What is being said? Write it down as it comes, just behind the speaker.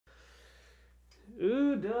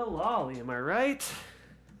Oo-de-lally, am I right?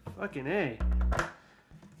 Fucking A.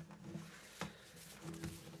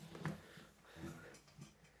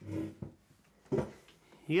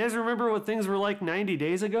 You guys remember what things were like 90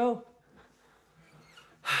 days ago?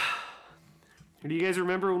 Or do you guys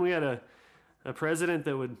remember when we had a president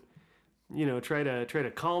that would, you know, try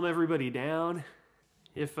to calm everybody down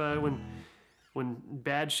if when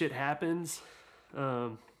bad shit happens?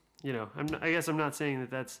 You know, I guess I'm not saying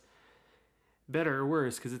that that's better or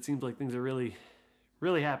worse, because it seems like things are really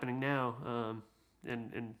happening now,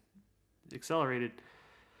 and accelerated.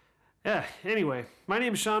 Yeah. Anyway, my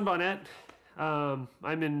name is Sean Bonnette. I'm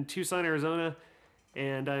in Tucson, Arizona,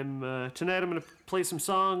 and tonight I'm going to play some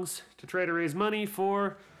songs to try to raise money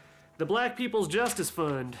for the Black People's Justice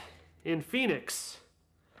Fund in Phoenix.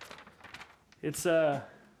 It's oh,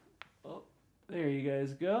 there you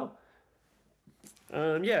guys go.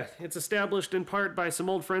 Yeah, it's established in part by some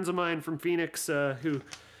old friends of mine from Phoenix who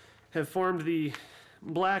have formed the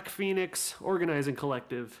Black Phoenix Organizing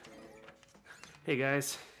Collective. Hey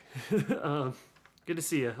guys, good to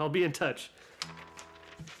see you. I'll be in touch.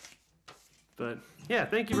 But yeah,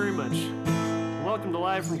 thank you very much. Welcome to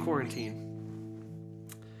Live from Quarantine.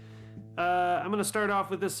 I'm gonna start off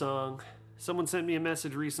with this song. Someone sent me a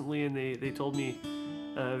message recently and they told me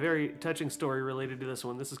a very touching story related to this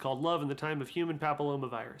one. This is called Love in the Time of Human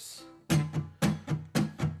Papillomavirus.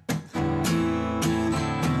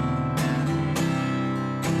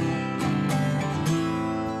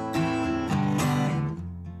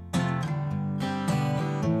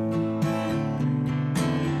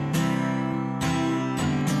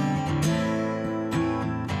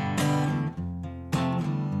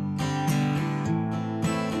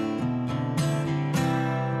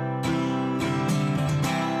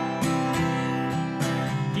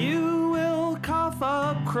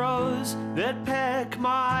 Crows that peck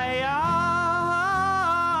my eyes,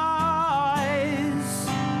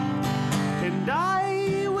 and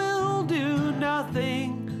I will do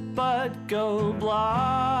nothing but go blind.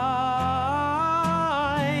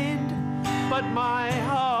 But my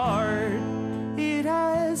heart, it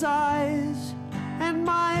has eyes, and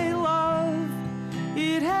my love,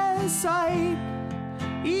 it has sight,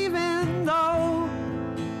 even though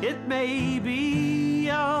it may be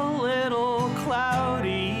a little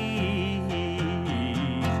cloudy.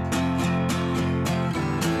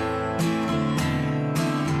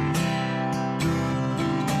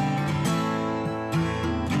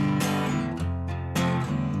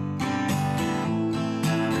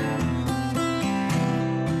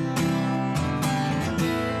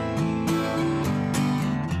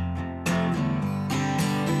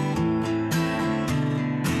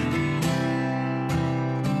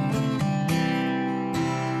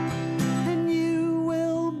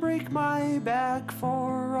 Back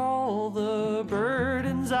for all the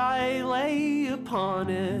burdens I lay upon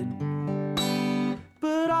it,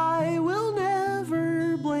 but I will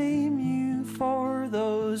never blame you for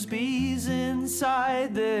those bees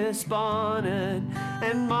inside this bonnet,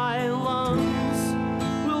 and my lungs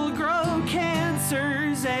will grow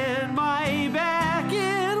cancers, and my back,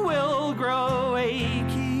 it will grow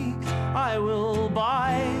achy. I will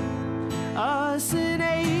buy us an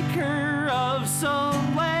acre of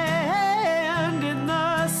some land in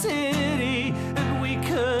the city, and we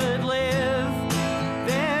could live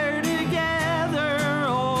there together,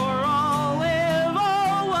 or I'll live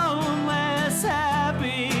alone, less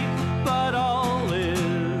happy, but I'll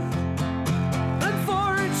live,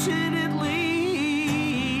 unfortunately.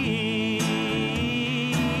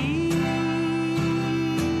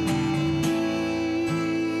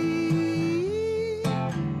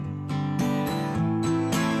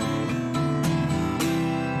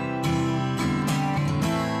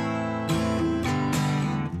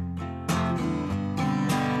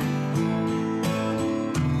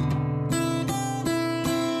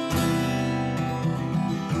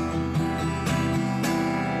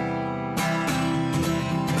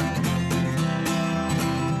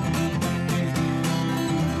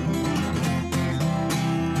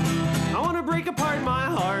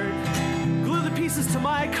 To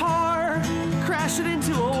my car, crash it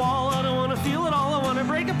into a wall. I don't want to feel it all. I want to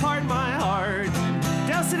break apart my heart,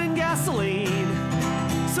 douse it in gasoline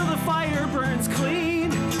so the fire burns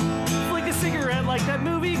clean. Flick a cigarette like that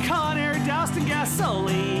movie Con Air, doused in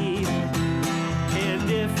gasoline. And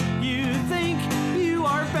if you think you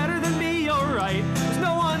are better than me, you're right. There's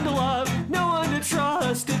no one to love, no one to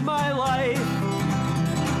trust in my life.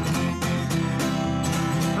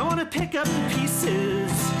 I want to pick up the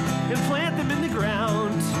pieces and plant them in the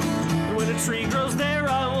ground. And when a tree grows there,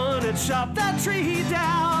 I want to chop that tree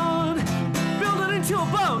down, build it into a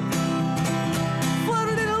boat, float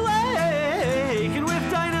it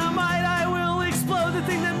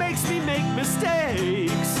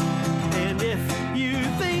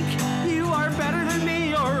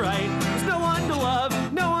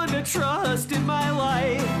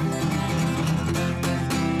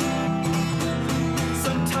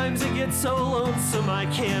so lonesome I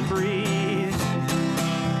can't breathe.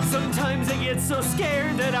 Sometimes I get so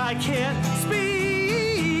scared that I can't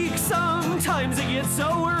speak. Sometimes I get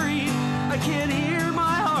so worried I can't hear my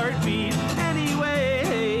heartbeat.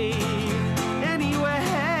 Anyway,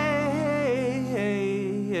 anyway.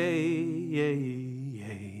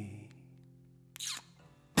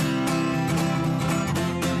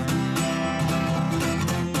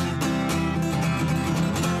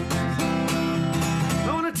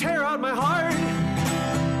 I want to tear out my heart,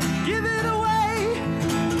 give it away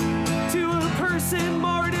to a person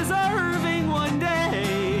more deserving one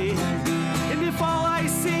day. And if all I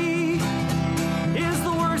see is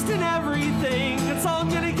the worst in everything, that's all I'm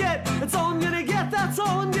gonna get, that's all I'm gonna get, that's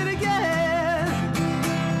all I'm gonna get.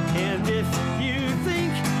 And if you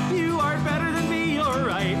think you are better than me, you're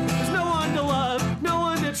right. There's no one to love, no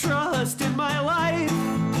one to trust in my life.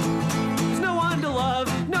 There's no one to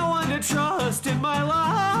love, no one to trust in my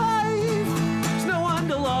life. There's no one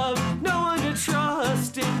to love, no one to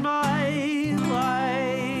trust in my life.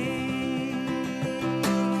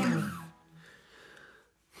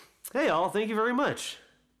 Hey all, thank you very much.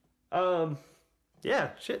 Yeah,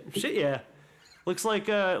 yeah. Looks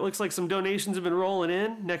like some donations have been rolling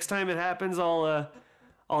in. Next time it happens, I'll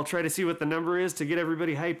try to see what the number is to get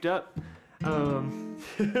everybody hyped up.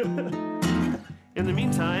 In the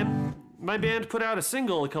meantime, my band put out a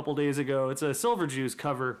single a couple days ago. It's a Silver Jews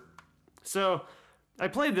cover. So I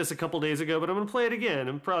played this a couple days ago, but I'm gonna play it again.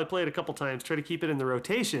 I'm probably play it a couple times, try to keep it in the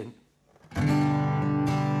rotation.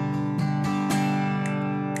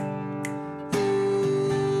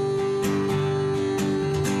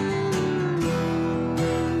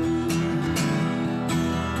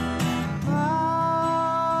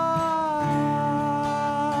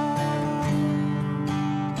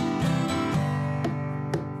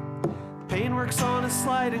 Pain works on a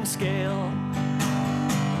sliding scale,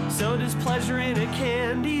 so does pleasure in a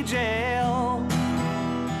candy jail.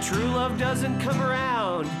 True love doesn't come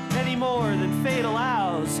around any more than fate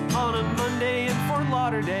allows on a Monday in Fort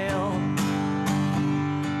Lauderdale.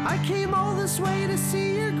 I came all this way to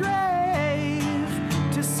see your grave,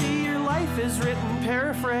 to see your life is written,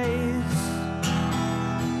 paraphrase.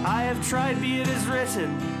 I have tried, be it as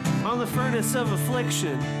written, on the furnace of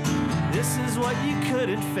affliction. This is what you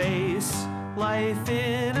couldn't face. Life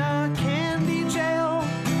in a candy jail,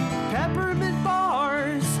 peppermint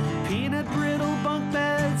bars, peanut brittle bunk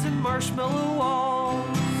beds, and marshmallow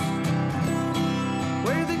walls,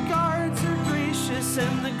 where the guards are gracious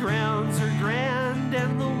and the grounds are grand,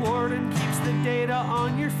 and the warden keeps the data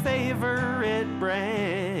on your favorite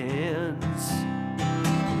brands.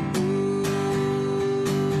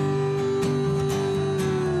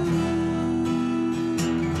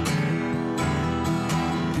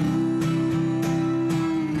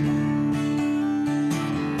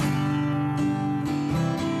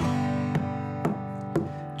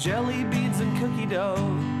 Jelly beans and cookie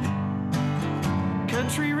dough,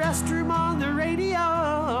 country restroom on the radio.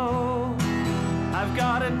 I've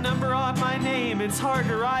got a number on my name, it's hard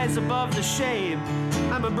to rise above the shame.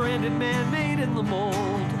 I'm a branded man made in the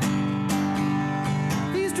mold.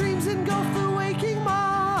 These dreams engulf the waking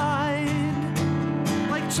mind,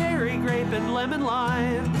 like cherry, grape, and lemon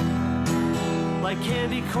lime, like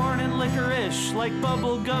candy corn and licorice, like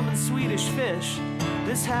bubble gum and Swedish fish.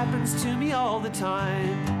 This happens to me all the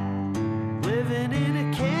time. Living in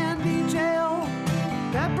a candy jail,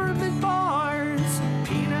 peppermint bars,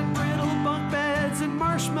 peanut brittle bunk beds, and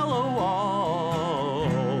marshmallow walls,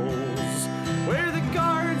 where the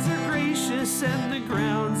guards are gracious and the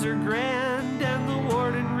grounds are grand, and the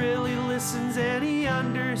warden really listens and he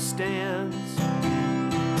understands.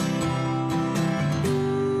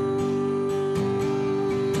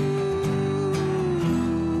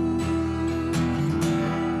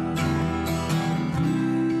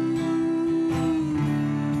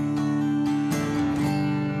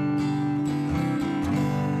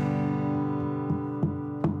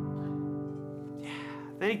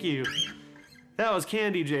 Thank you. That was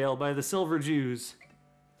Candy Jail by the Silver Jews.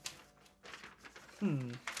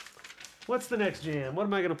 What's the next jam? What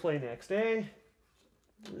am I going to play next, eh?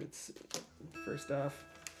 Let's see. First off,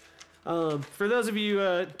 for those of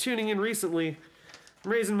you tuning in recently,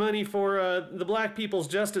 I'm raising money for the Black People's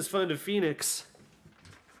Justice Fund of Phoenix.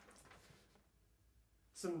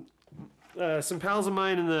 Some pals of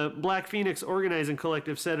mine in the Black Phoenix Organizing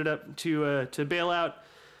Collective set it up to bail out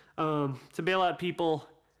people,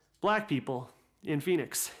 black people in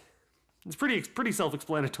Phoenix. It's pretty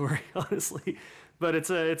self-explanatory, honestly, but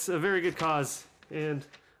it's a very good cause and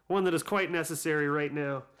one that is quite necessary right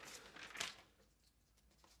now.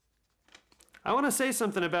 I want to say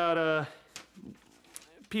something about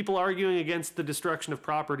people arguing against the destruction of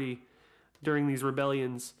property during these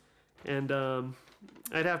rebellions. And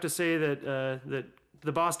I'd have to say that that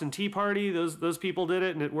the Boston Tea Party, those people did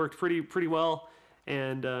it, and it worked pretty well.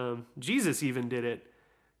 And Jesus even did it.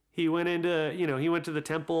 He went to the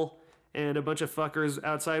temple, and a bunch of fuckers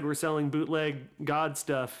outside were selling bootleg God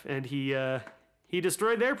stuff, and he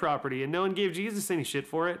destroyed their property, and no one gave Jesus any shit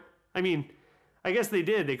for it. I mean, I guess they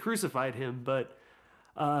did. They crucified him, but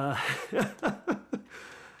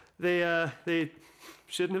they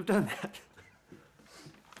shouldn't have done that.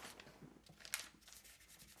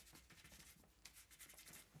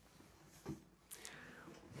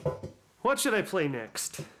 What should I play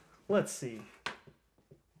next? Let's see.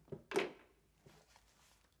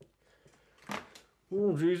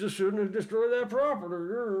 Oh, Jesus shouldn't have destroyed that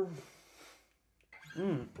property.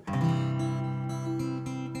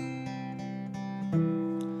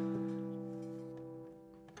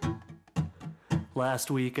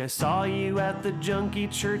 Last week I saw you at the Junkie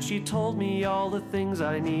Church. You told me all the things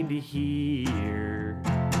I need to hear.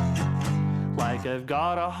 Like I've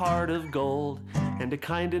got a heart of gold and a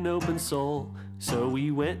kind and open soul. So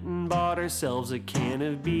we went and bought ourselves a can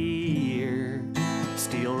of beer,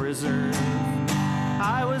 Steel Reserve.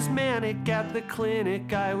 I was manic at the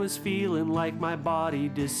clinic. I was feeling like my body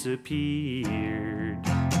disappeared.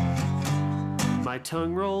 My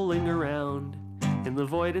tongue rolling around in the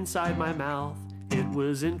void inside my mouth. It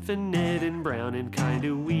was infinite and brown and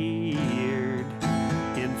kinda weird.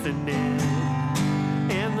 Infinite.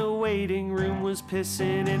 And the waiting room was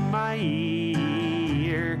pissing in my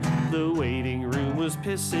ear. The waiting room was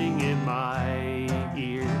pissing in my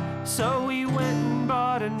ear. So we went and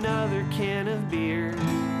bought another can of beer,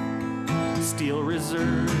 Steel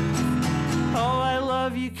Reserve. Oh, I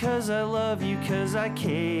love you 'cause I love you 'cause I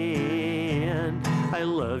can. I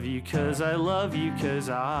love you 'cause I love you 'cause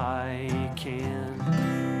I can.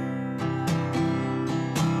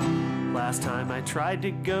 Last time I tried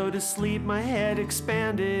to go to sleep, my head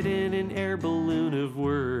expanded in an air balloon of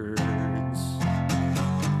words.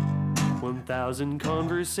 1,000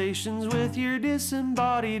 conversations with your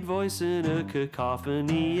disembodied voice in a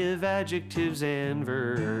cacophony of adjectives and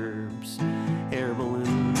verbs. Air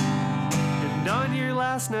balloon. And on your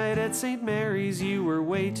last night at St. Mary's, you were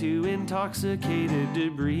way too intoxicated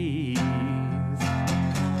to breathe.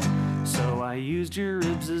 So I used your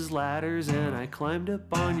ribs as ladders, and I climbed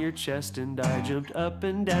up on your chest, and I jumped up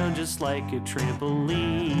and down just like a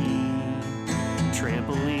trampoline.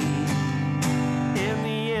 Trampoline. And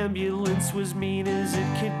the ambulance was mean as it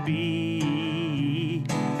could be.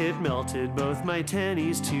 It melted both my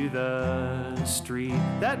tennies to the street.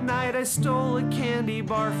 That night I stole a candy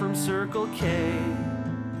bar from Circle K.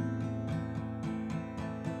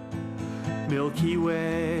 Milky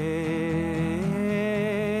Way.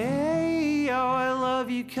 Oh, I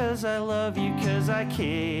love you 'cause I love you 'cause I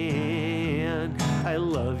can. I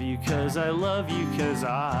love you 'cause I love you 'cause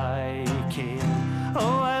I can.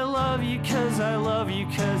 Oh, I love you 'cause I love you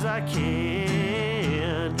 'cause I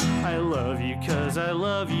can. I love you 'cause I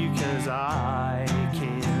love you 'cause I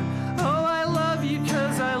can. Oh, I love you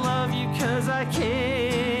 'cause I love you 'cause I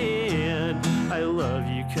can. I love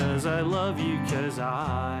you 'cause I love you 'cause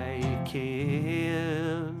I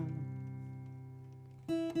can.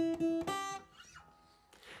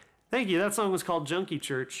 Thank you. That song was called Junkie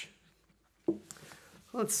Church.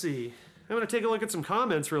 Let's see. I'm going to take a look at some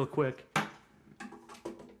comments real quick.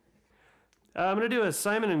 I'm going to do a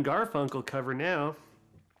Simon and Garfunkel cover now.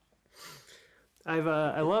 I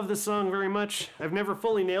love this song very much. I've never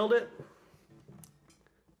fully nailed it.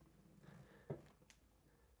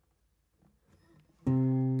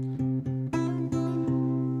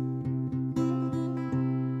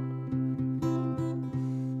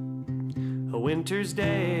 A winter's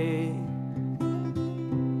day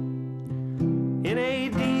in a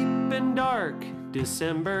deep and dark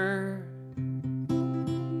December,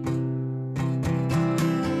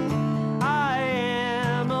 I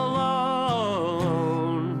am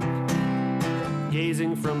alone,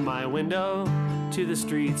 gazing from my window to the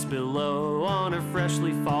streets below on a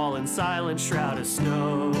freshly fallen silent shroud of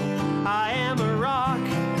snow. I am a rock,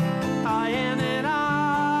 I am an island.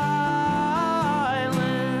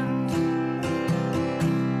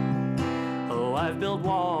 Oh, I've built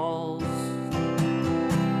walls,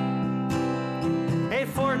 a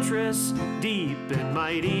fortress deep and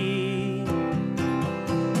mighty,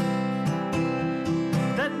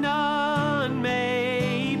 that none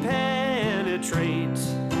may penetrate.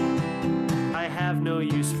 I have no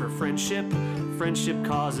use for friendship. Friendship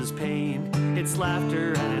causes pain. Its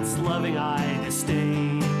laughter and its loving eye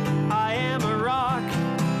disdain. I am a rock.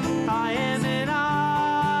 I am an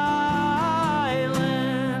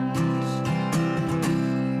island.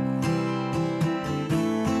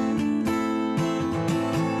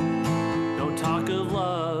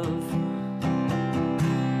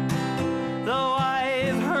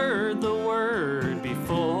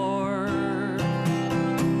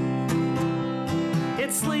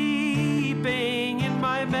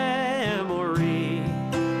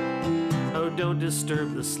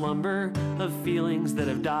 disturb the slumber of feelings that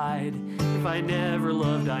have died. If I never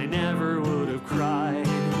loved, I never would have cried.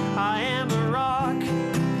 I am a rock,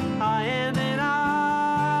 I am an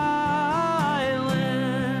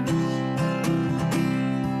island.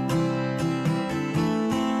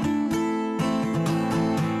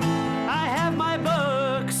 I have my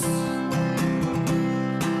books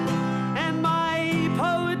and my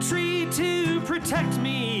poetry to protect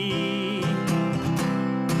me.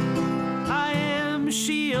 I am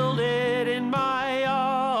shielded in my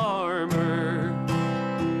armor,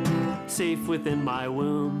 safe within my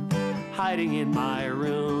womb, hiding in my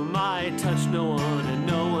room. I touch no one and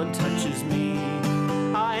no one touches me.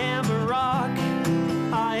 I am a rock,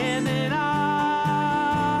 I am an island.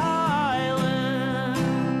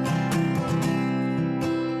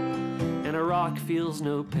 And a rock feels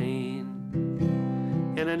no pain,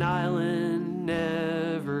 and an island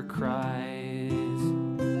never cries.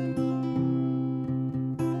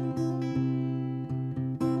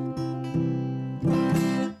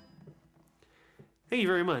 Thank you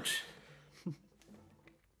very much.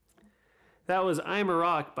 That was I'm a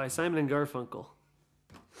Rock by Simon and Garfunkel.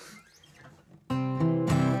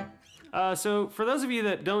 So for those of you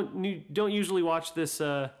that don't usually watch this,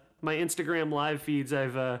 my Instagram live feeds,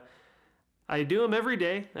 I do them every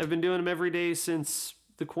day. I've been doing them every day since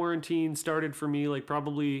the quarantine started for me, like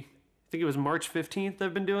probably, I think it was March 15th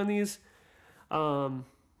I've been doing these.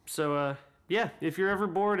 Yeah, if you're ever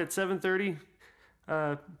bored at 7:30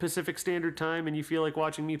 Pacific Standard Time and you feel like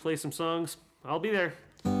watching me play some songs, I'll be there.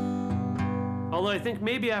 Although I think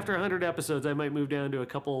maybe after 100 episodes I might move down to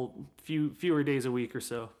fewer days a week or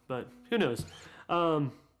so, but who knows.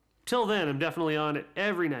 Till then, I'm definitely on it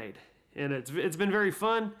every night, and it's been very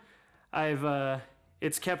fun.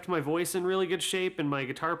 It's kept my voice in really good shape and my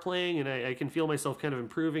guitar playing, and I can feel myself kind of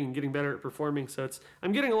improving and getting better at performing. So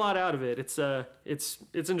I'm getting a lot out of it. It's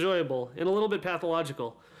enjoyable and a little bit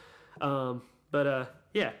pathological.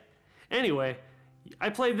 Yeah. Anyway, I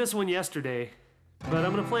played this one yesterday, but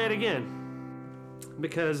I'm gonna play it again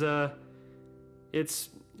because it's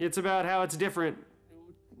about how it's different,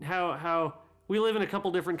 how we live in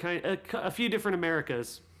a few different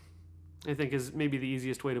Americas, I think is maybe the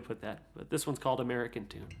easiest way to put that. But this one's called American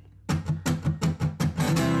Tune.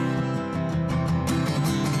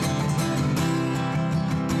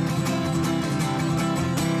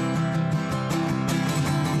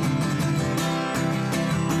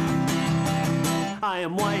 I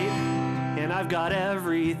am white, and I've got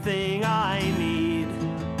everything I need.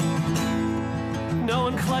 No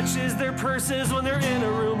one clutches their purses when they're in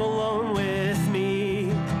a room alone with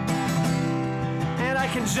me. And I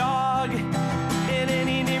can jog in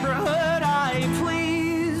any neighborhood I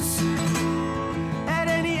please at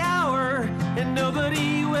any hour, and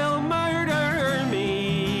nobody will murder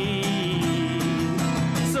me.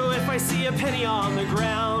 So if I see a penny on the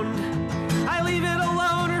ground, I leave it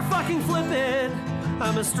alone or fucking flip it.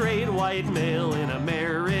 I'm a straight white male in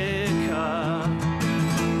America.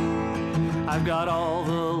 I've got all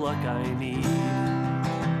the luck I need.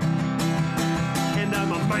 And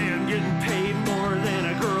I'm a man getting paid more than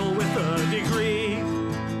a girl with a degree.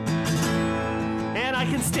 And I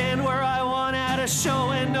can stand where I want at a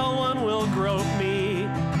show and no one will grope me.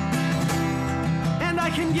 And I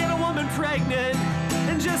can get a woman pregnant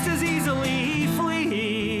and just as easily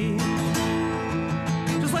flee.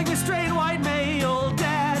 Just like a straight white male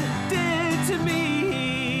dad did to me.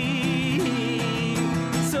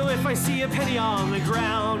 So if I see a penny on the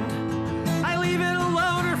ground, I leave it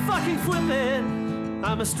alone or fucking flip it.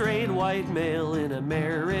 I'm a straight white male in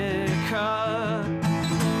America.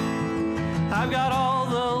 I've got all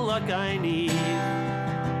the luck I need.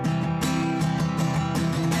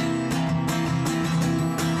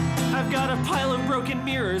 I've got a pile of broken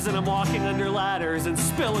mirrors and I'm walking under ladders and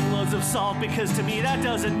spilling loads of salt because to me that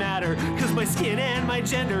doesn't matter. Cause my skin and my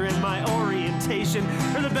gender and my orientation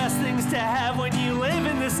are the best things to have when you live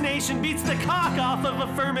in this nation. Beats the cock off of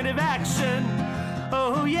affirmative action.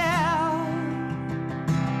 Oh yeah.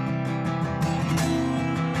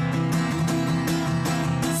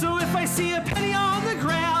 So if I see a penny on the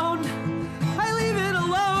ground, I leave it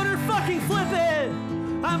alone or fucking flip it.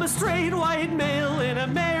 I'm a straight white male in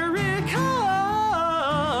America.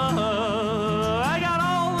 I got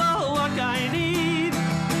all the luck I need.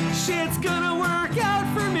 Shit's gonna work out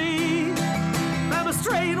for me. I'm a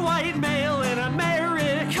straight white male in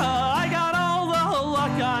America. I got all the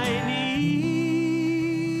luck I need.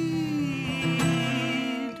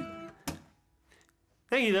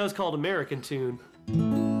 Thank you, that was called American Tune.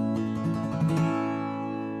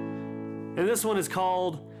 And this one is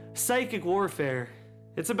called Psychic Warfare.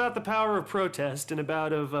 It's about the power of protest and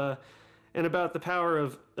about and about the power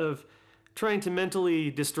of trying to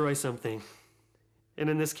mentally destroy something. And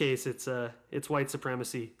in this case, it's white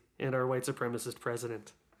supremacy and our white supremacist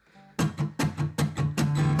president.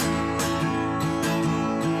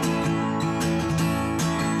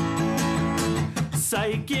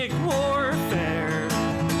 Psychic warfare.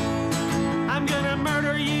 I'm gonna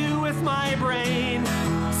murder you with my brain.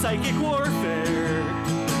 Psychic warfare.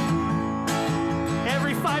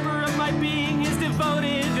 Every fiber of my being is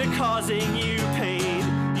devoted to causing you pain.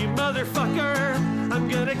 You motherfucker, I'm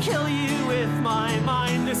gonna kill you with my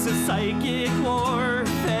mind. This is psychic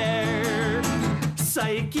warfare.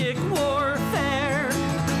 Psychic warfare.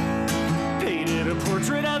 Painted a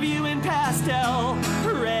portrait of you in pastel,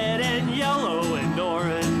 red and yellow and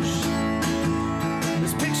orange.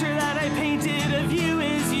 This picture that I painted of you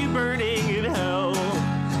is you burning in hell.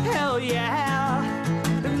 Hell yeah.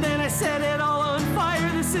 And then I set it all on fire.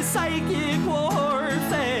 This is psychic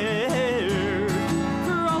warfare.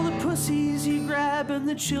 For all the pussies you grab and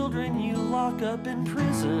the children you lock up in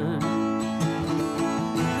prison.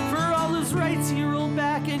 For all those rights you roll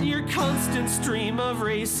back in your constant stream of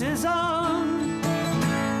racism.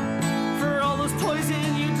 For all those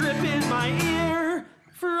poison you drip in my ear.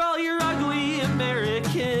 For all your ugly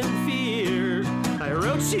American fear. I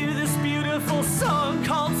wrote you this beautiful song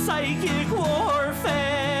called Psychic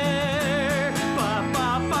Warfare. Ba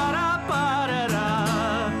ba ba da ba da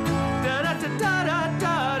da. Da da da da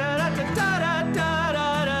da da da da da da da da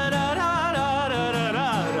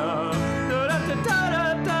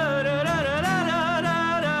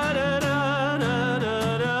da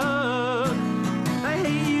da da. I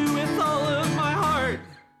hate you with all of my heart.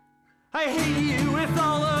 I hate you with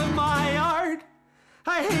all of my art.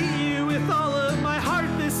 I hate you with all of my heart.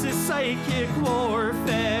 This is psychic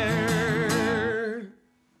warfare.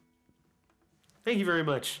 Thank you very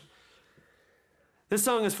much. This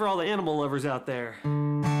song is for all the animal lovers out there.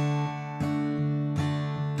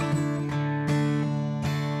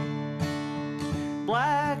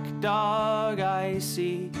 Black dog I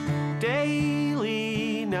see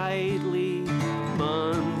daily, nightly,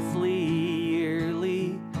 monthly,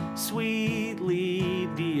 yearly, sweetly,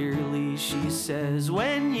 dearly. She says,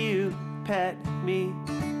 when you pet me,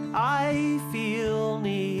 I feel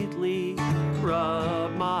neatly.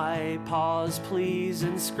 Rub my paws, please,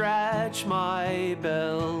 and scratch my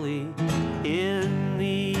belly. In the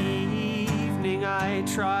evening, I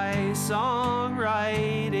try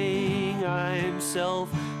songwriting. I'm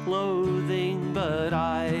self-loathing, but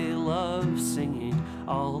I love singing.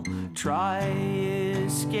 I'll try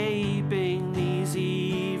escaping these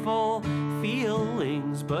evil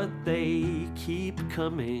feelings, but they keep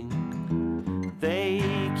coming. They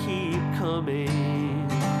keep coming.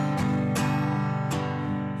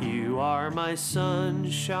 You are my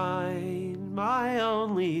sunshine, my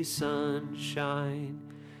only sunshine.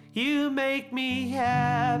 You make me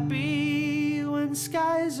happy when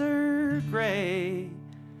skies are gray.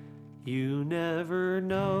 You never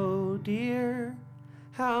know, dear,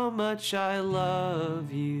 how much I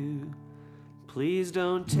love you. Please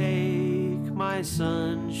don't take my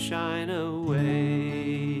sunshine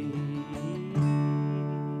away.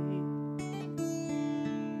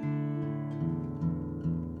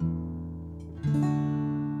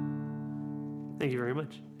 Thank you very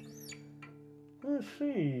much. Let's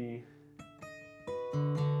see.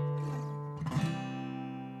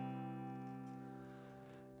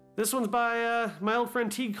 This one's by my old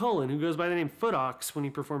friend Teague Cullen, who goes by the name Footox when he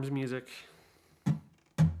performs music.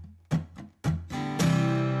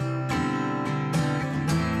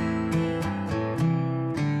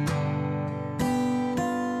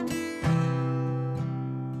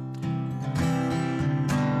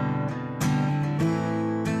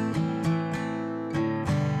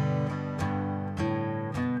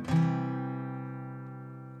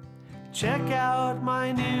 Check out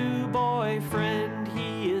my new boyfriend,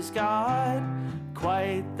 he has got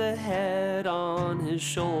quite the head on his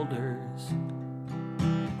shoulders.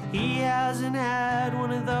 He hasn't had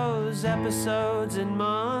one of those episodes in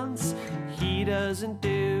months. He doesn't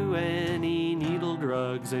do any needle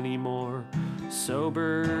drugs anymore.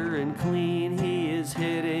 Sober and clean, he is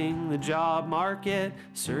hitting the job market,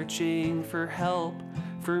 searching for help.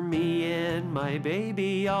 For me and my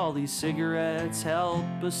baby, all these cigarettes help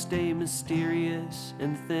us stay mysterious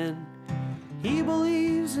and thin. He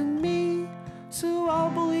believes in me, so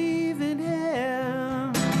I'll believe in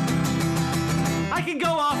him. I can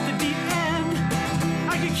go off the deep end.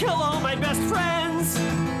 I can kill all my best friends.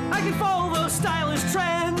 I can follow those stylish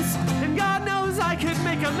trends. And God knows I could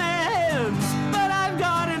make amends. But I've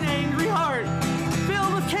got an angry heart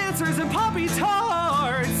filled with cancers and poppy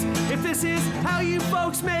tarts. If this is how you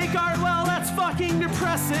folks make art, well, fucking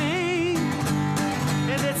depressing.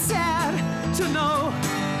 And it's sad to know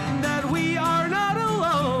that we are not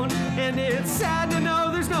alone. And it's sad to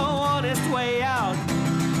know there's no honest way out.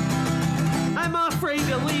 I'm afraid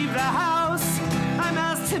to leave the house. I'm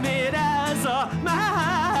as timid as a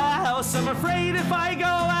mouse. I'm afraid if I go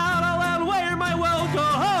out, I'll outwear my will go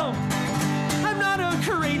home. I'm not a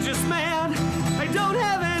courageous man. I don't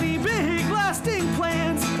have any big lasting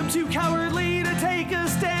plans. I'm too cowardly to take a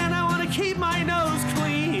stand. I want to keep my nose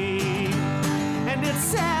clean. And it's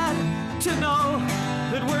sad to know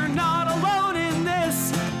that we're not alone in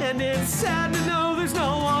this. And it's sad to know there's no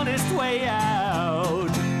honest way out.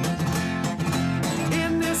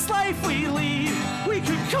 In this life we lead, we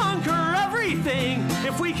could conquer everything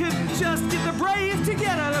if we could just get the brave to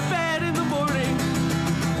get out of bed in the morning.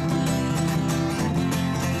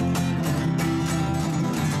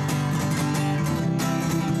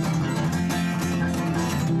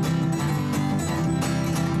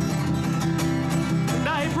 And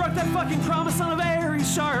I broke that fucking promise on a very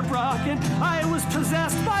sharp rock, and I was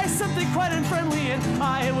possessed by something quite unfriendly, and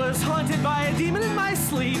I was haunted by a demon in my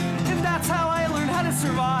sleep, and that's how I learned how to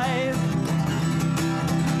survive.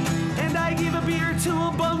 And I gave a beer to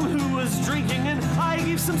a bum who was drinking, and I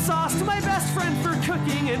gave some sauce to my best friend for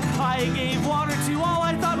cooking, and I gave water to all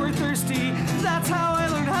I thought were thirsty. That's how I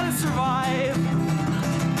learned how to survive.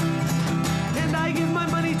 And I give my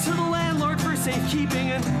money to the landlord for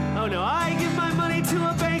safekeeping, and oh no, I give my money to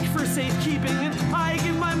a bank for safekeeping, and I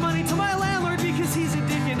give my money to my landlord because he's a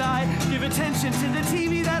dick, and I give attention to the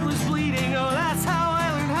TV that was bleeding. Oh, that's how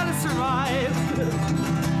I learned how to survive.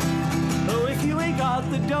 Oh, if you ain't got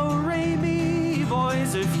the do-re-mi,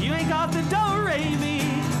 boys, if you ain't got the do-re-mi,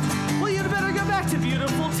 well, you'd better go back to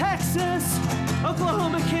beautiful Texas,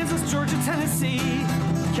 Oklahoma, Kansas, Georgia, Tennessee.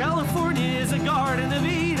 California is a garden of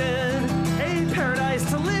Eden, a paradise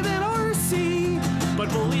to live in or see. But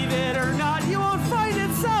believe it or not, you won't find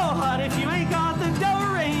it so hot if you ain't got the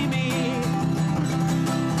do-re-mi.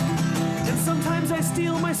 And sometimes I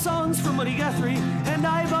steal my songs from Buddy Guthrie, and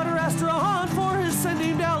I bought a restaurant for his son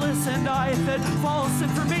named Dallas, and I fed false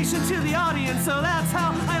information to the audience, so that's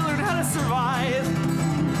how I learned how to survive.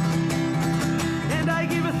 And I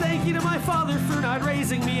give a thank you to my father for not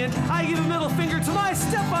raising me, and I give a middle finger to my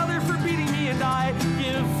stepfather for beating me, and I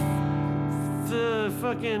give the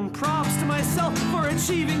fucking props to myself for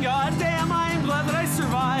achieving. God damn, I am glad that I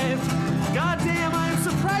survived. God damn, I am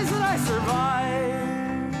surprised that I survived.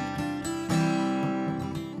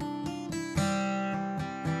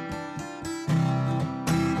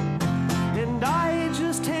 And I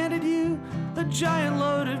just handed you a giant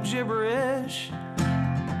load of gibberish.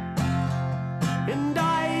 And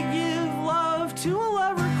I give love to a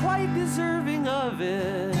lover quite deserving of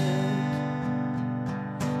it.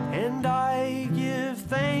 And I give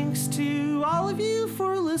thanks to all of you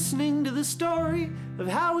for listening to the story of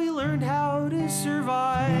how we learned how to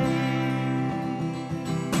survive.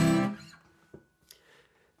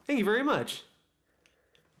 Thank you very much.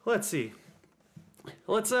 Let's see.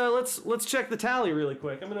 Let's check the tally really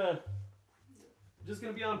quick. I'm just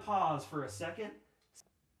gonna be on pause for a second.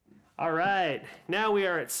 All right, now we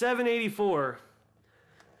are at 784.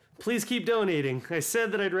 Please keep donating. I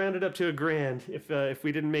said that I'd round it up to $1,000 if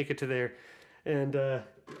we didn't make it to there, and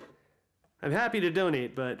I'm happy to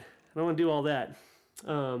donate, but I don't want to do all that.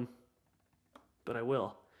 But I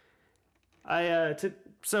will.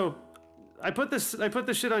 So I put this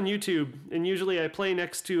shit on YouTube, and usually I play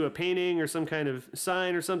next to a painting or some kind of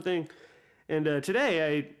sign or something. And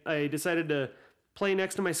today I decided to play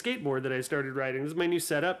next to my skateboard that I started riding. This is my new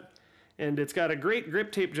setup, and it's got a great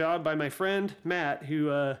grip tape job by my friend Matt,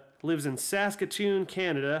 who lives in Saskatoon,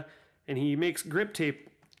 Canada, and he makes grip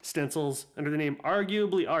tape stencils under the name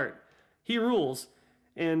Arguably Art. He rules,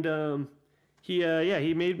 and he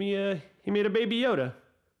made a Baby Yoda.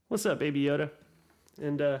 What's up, Baby Yoda?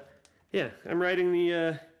 And yeah, I'm riding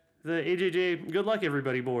the AJJ Good Luck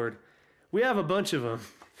Everybody board. We have a bunch of them,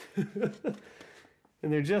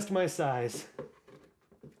 and they're just my size.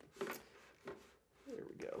 There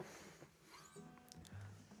we go.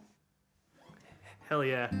 Hell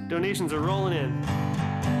yeah, donations are rolling in.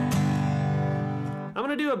 I'm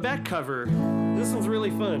gonna do a Beck cover. This one's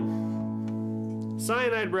really fun.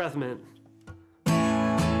 Cyanide Breath Mint.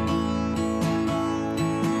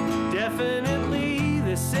 Definitely,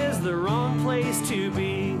 this is the wrong place to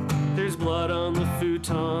be. There's blood on the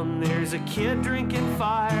futon, there's a kid drinking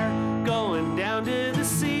fire, going down to the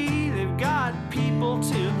sea. They've got people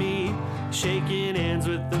to meet, shaking hands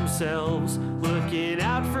with themselves, looking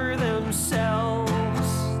out for themselves.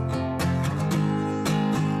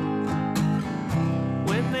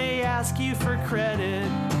 When they ask you for credit,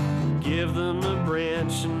 give give them a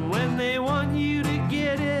branch, and when they want you to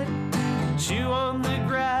get it, chew on the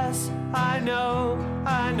grass. I know,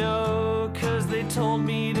 'cause they told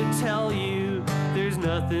me to tell you, there's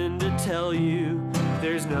nothing to tell you,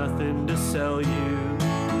 there's nothing to sell you.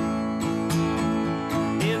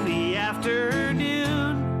 In the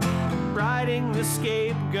afternoon, riding the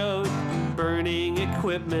scapegoat, burning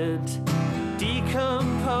equipment,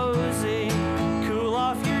 decomposing, cool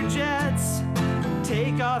off your jets,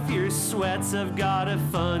 take off your sweats. I've got a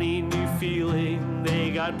funny new feeling,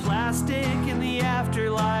 they got plastic in the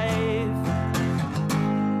afterlife.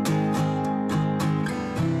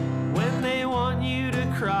 When they want you to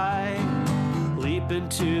cry, leap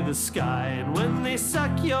into the sky, and when they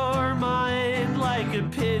suck your mind like a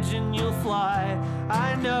pigeon you'll fly.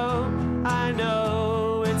 I know,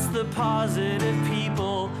 it's the positive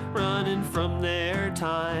people running from their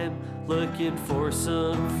time, looking for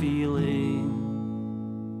some feeling.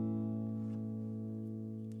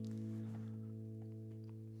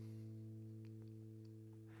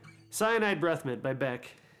 Cyanide Breath Mint by Beck.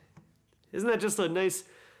 Isn't that just a nice,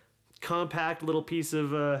 compact little piece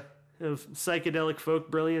of psychedelic folk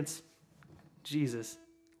brilliance? Jesus.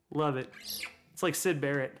 Love it. It's like Syd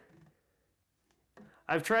Barrett.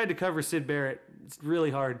 I've tried to cover Syd Barrett. It's really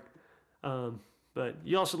hard. But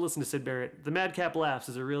you all should listen to Syd Barrett. The Madcap Laughs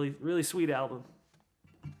is a really, really sweet album.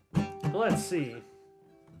 Let's see.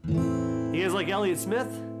 You guys like Elliott Smith?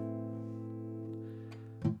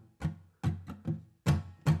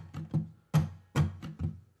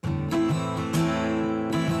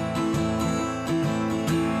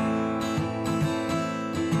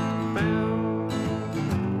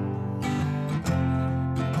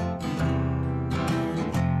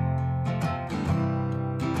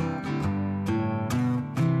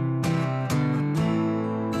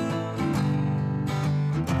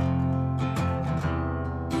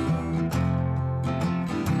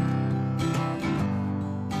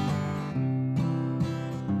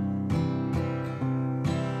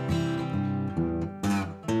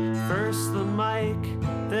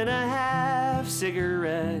 Then a half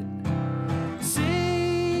cigarette,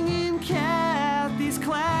 singing Kathy's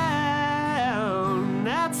Clown.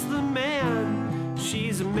 That's the man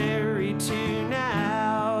she's married to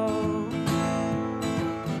now,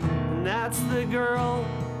 and that's the girl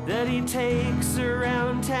that he takes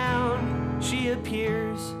around town. She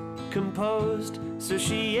appears composed, so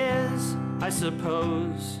she is, I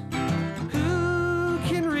suppose. Who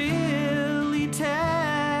can really tell?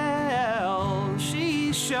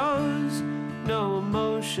 Shows no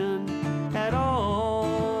emotion at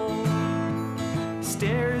all,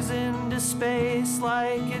 stares into space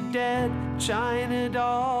like a dead China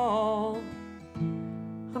doll.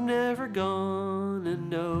 I'm never gonna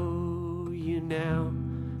know you now,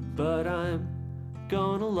 but I'm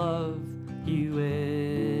gonna love you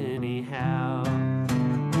anyhow.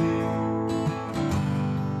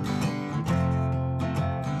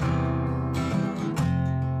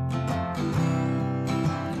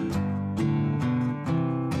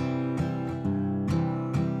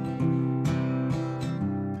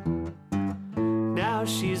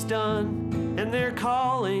 She's done, and they're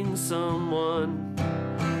calling someone.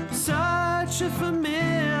 Such a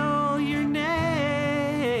familiar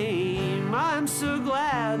name. I'm so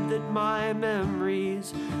glad that my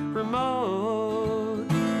memory's remote,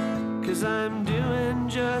 'cause I'm doing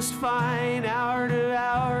just fine, hour to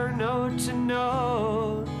hour, note to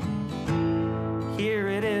note. Here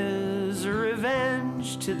it is, a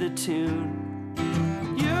revenge to the tune.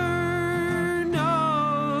 You're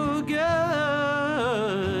no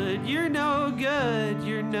good, you're no good,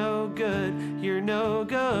 you're no good, you're no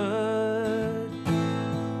good.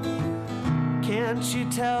 Can't you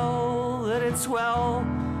tell that it's well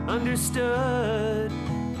understood?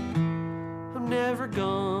 I'm never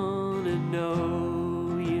gonna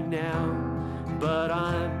know you now, but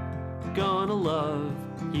I'm gonna love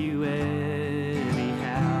you anyhow.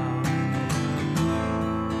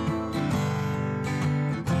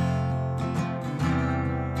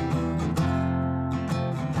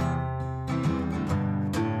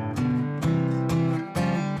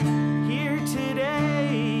 Here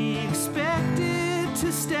today, expected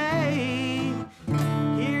to stay.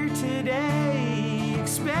 Here today,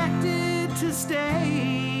 expected to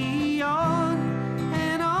stay on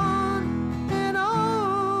and on and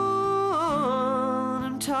on.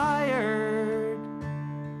 I'm tired.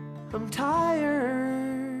 I'm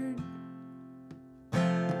tired.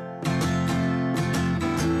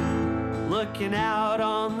 Looking out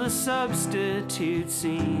on the substitute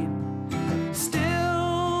scene.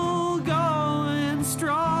 Still going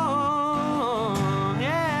strong.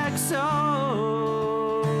 XO.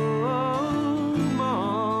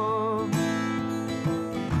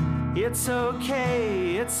 It's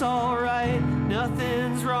okay, it's alright,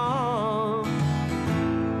 nothing's wrong.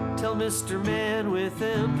 Tell Mr. Man with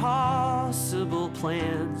impossible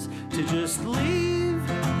plans to just leave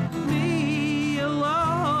me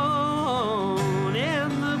alone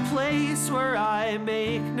in the place where I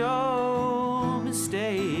make no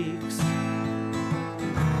mistakes,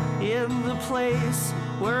 in the place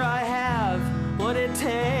where I have what it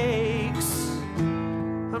takes.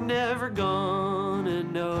 I'm never gonna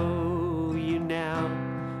know you now,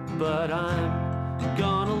 but I'm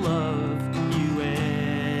gonna love you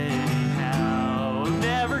anyhow. I'm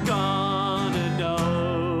never gonna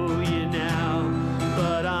know you now,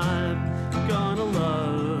 but I'm gonna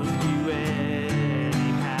love you anyhow.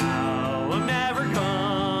 I'm never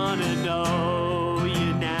gonna know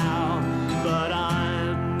you now, but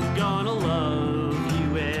I'm gonna love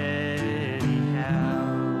you anyhow.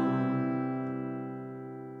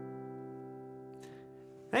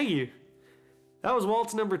 Thank you. That was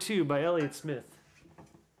Waltz number 2 by Elliott Smith.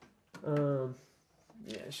 Yeah,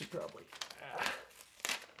 I should probably.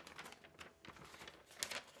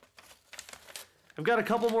 I've got a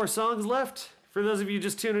couple more songs left. For those of you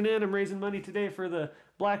just tuning in, I'm raising money today for the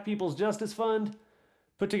Black People's Justice Fund,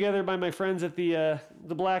 put together by my friends at the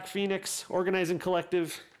Black Phoenix Organizing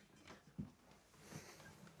Collective.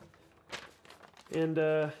 And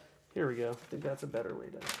here we go. I think that's a better way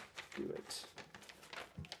to do it.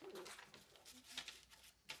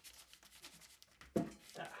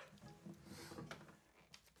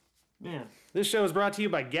 Man, this show is brought to you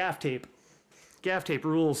by Gaff Tape. Gaff Tape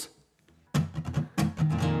rules. I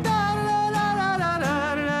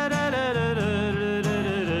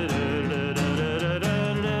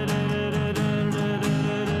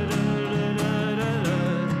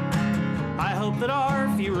hope that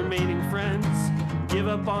our few remaining friends give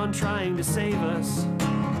up on trying to save us.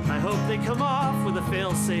 I hope they come off with a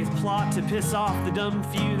fail-safe plot to piss off the dumb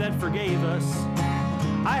few that forgave us.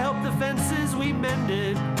 I hope the fences we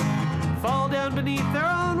mended fall down beneath their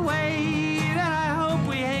own weight, and I hope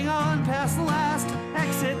we hang on past the last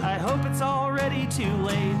exit. I hope it's already too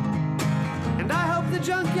late, and I hope the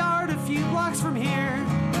junkyard a few blocks from here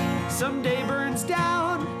someday burns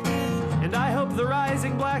down, and I hope the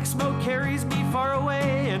rising black smoke carries me far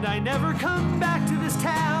away, and I never come back to this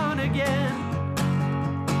town again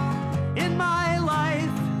in my life.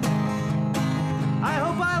 I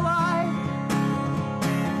hope I lie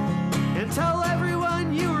and tell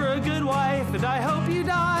everyone you were a good wife, and I hope you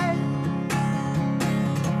die.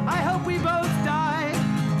 I hope we both die.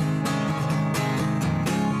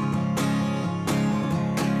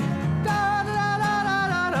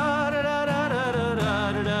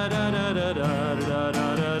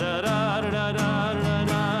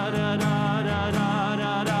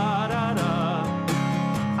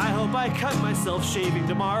 I hope I cut myself shaving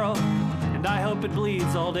tomorrow, and I hope it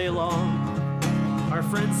bleeds all day long. Our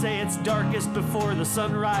friends say it's darkest before the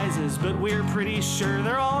sun rises, but we're pretty sure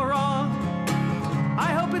they're all wrong.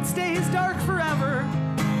 I hope it stays dark forever,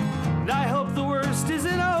 and I hope the worst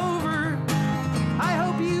isn't over. I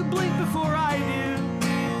hope you blink before I do,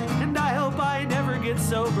 and I hope I never get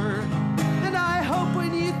sober. And I hope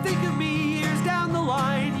when you think of me years down the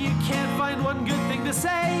line, you can't find one good thing to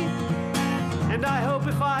say. And I hope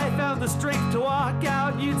if I found the strength to walk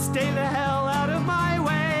out, you'd stay the hell out of my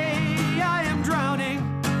way. I am drowning,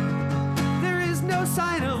 there is no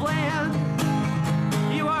sign of land.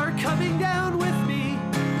 You are coming down with me,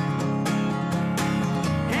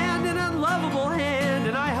 hand in unlovable hand,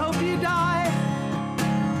 and I hope you die.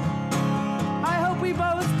 I hope we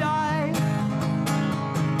both die.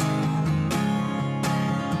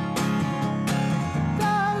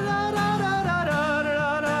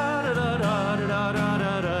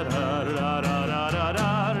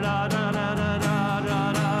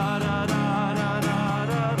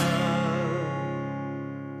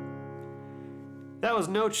 That was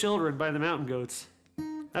No Children by the Mountain Goats.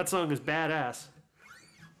 That song is badass.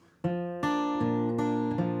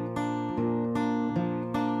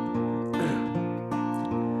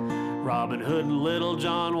 Robin Hood and Little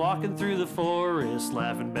John walking through the forest,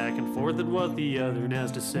 laughing back and forth at what the other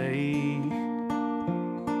has to say.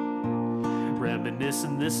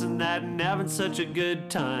 Reminiscing this and that and having such a good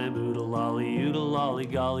time. Oo-de-lally,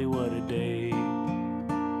 golly, what a day.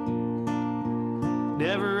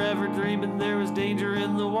 Never ever dreaming there was danger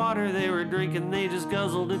in the water they were drinking, they just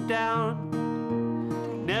guzzled it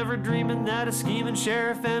down. Never dreaming that a scheming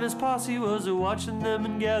sheriff and his posse was a-watching them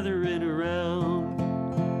and gathering around.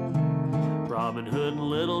 Robin Hood and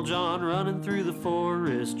Little John running through the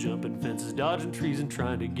forest, jumping fences, dodging trees and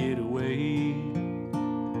trying to get away.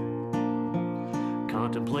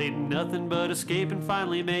 contemplating nothing but escape and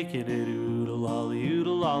finally making it.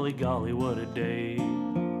 Oo-de-lally, golly, what a day.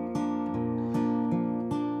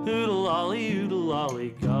 Oo-de-lally,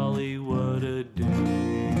 golly, what a day.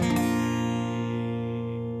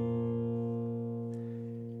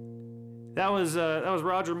 That was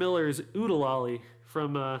Roger Miller's Oo-de-lally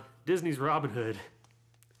from Disney's Robin Hood.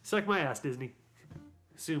 Suck my ass, Disney.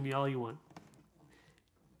 Sue me all you want.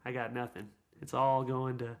 I got nothing. It's all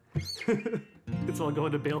going to it's all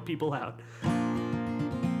going to bail people out.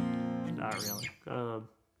 Not really. I'm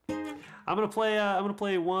gonna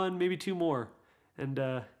play one, maybe two more, and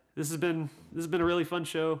this has been a really fun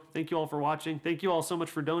show. Thank you all for watching. Thank you all so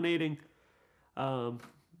much for donating.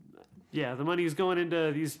 Yeah, the money is going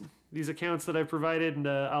into these accounts that I've provided, and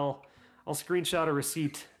I'll screenshot a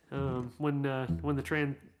receipt when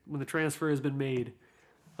the transfer has been made.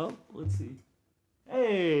 Oh, let's see.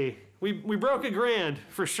 Hey, we broke $1,000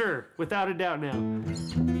 for sure, without a doubt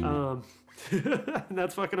now.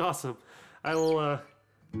 That's fucking awesome. I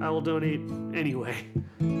will donate anyway,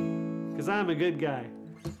 because I'm a good guy.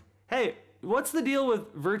 Hey, what's the deal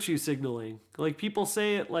with virtue signaling? Like, people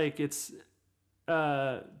say it like it's,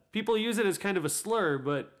 people use it as kind of a slur,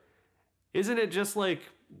 but isn't it just like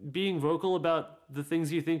being vocal about the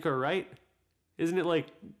things you think are right? Isn't it like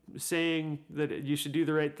saying that you should do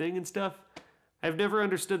the right thing and stuff? I've never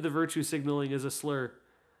understood the virtue signaling as a slur.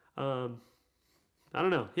 I don't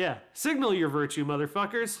know. Yeah. Signal your virtue,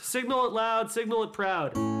 motherfuckers. Signal it loud, signal it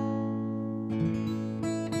proud.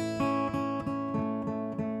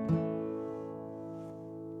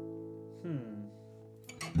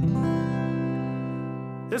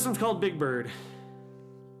 This one's called Big Bird.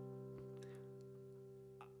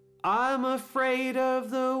 I'm afraid of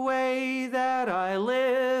the way that I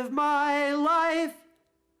live my life.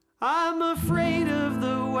 I'm afraid of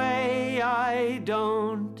the way I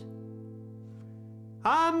don't.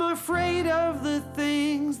 I'm afraid of the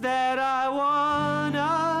things that I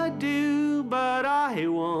wanna do, but I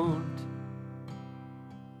won't.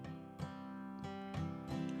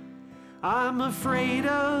 I'm afraid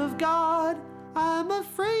of God. I'm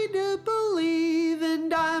afraid to believe,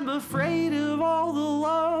 and I'm afraid of all the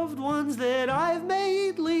loved ones that I've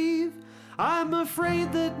made leave. I'm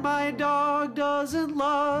afraid that my dog doesn't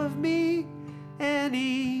love me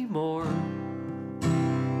anymore.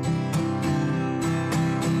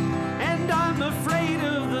 And I'm afraid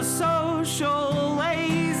of the social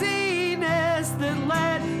laziness that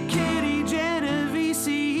let Kitty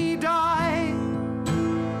Genovese die.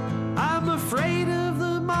 I'm afraid of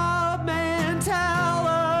the mob mentality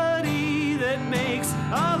that makes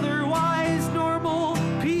otherwise normal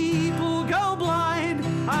people go blind.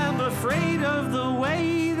 I'm afraid of the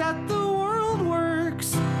way that the world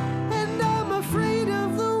works, and I'm afraid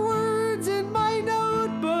of the words in my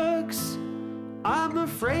notebooks. I'm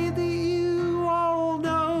afraid that you all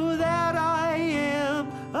know that I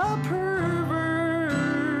am a pervert.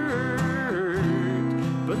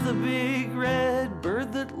 But the big red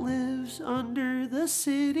bird that lives under the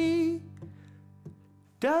city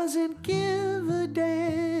doesn't give a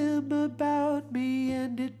damn about me,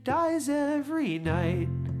 and it dies every night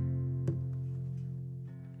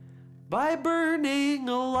by burning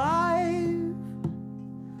alive.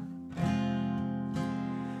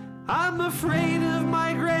 I'm afraid of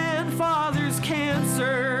my grandfather's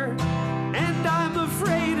cancer, and I'm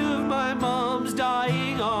afraid of my mom's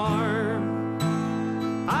dying arm.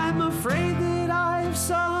 I'm afraid that I've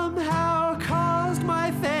somehow caused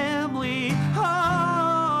my family harm.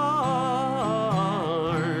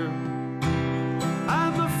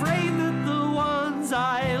 I'm afraid that the ones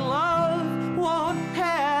I love won't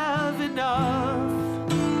have enough.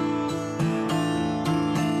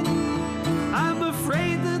 I'm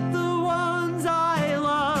afraid that the ones I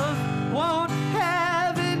love won't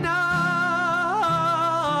have enough.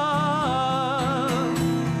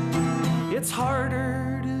 It's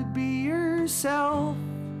harder to be yourself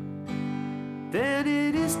than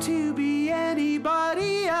it is to be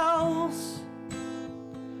anybody else.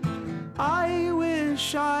 I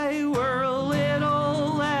wish I were a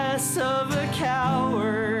little less of a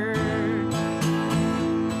coward,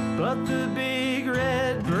 but the big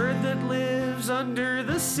red bird that lives under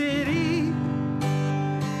the city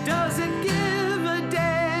doesn't give a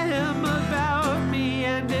damn about me,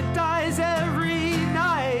 and it dies every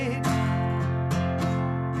night.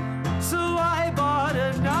 So I bought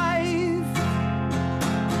a knife.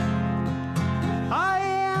 I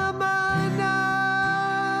am a knife.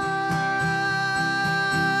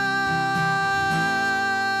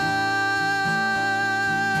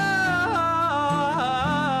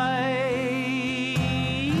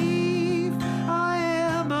 I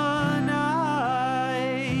am a knife.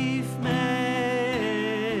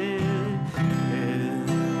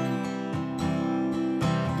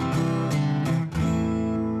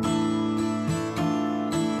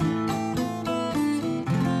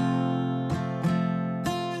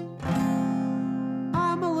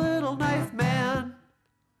 little knife man.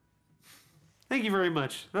 Thank you very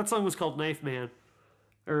much. That song was called Knife Man.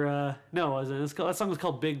 Or, no, it wasn't. That song was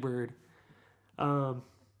called Big Bird. And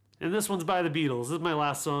this one's by the Beatles. This is my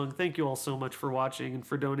last song. Thank you all so much for watching and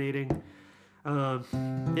for donating.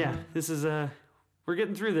 Yeah, this is, we're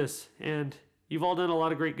getting through this. And you've all done a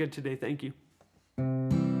lot of great good today. Thank you.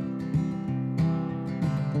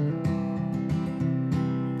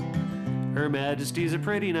 Her Majesty's a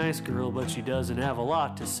pretty nice girl, but she doesn't have a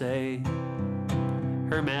lot to say.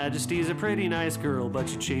 Her Majesty's a pretty nice girl, but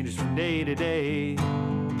she changes from day to day.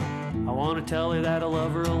 I want to tell her that I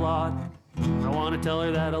love her a lot. I want to tell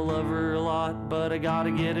her that I love her a lot, but I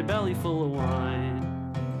gotta get a belly full of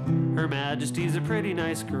wine. Her Majesty's a pretty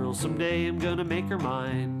nice girl, someday I'm gonna make her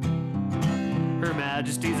mine. Her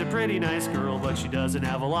Majesty's a pretty nice girl, but she doesn't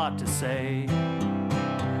have a lot to say.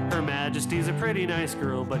 Her Majesty's a pretty nice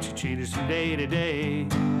girl, but she changes from day to day.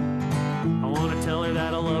 I want to tell her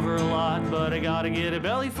that I love her a lot, but I gotta get a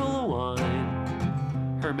belly full of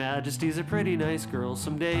wine. Her Majesty's a pretty nice girl,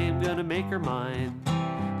 someday I'm gonna make her mine.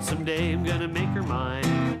 Someday I'm gonna make her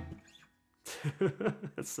mine.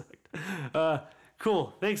 That sucked.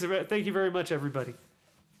 Cool. Thank you very much, everybody.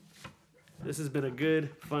 This has been a good,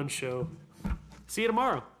 fun show. See you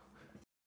tomorrow.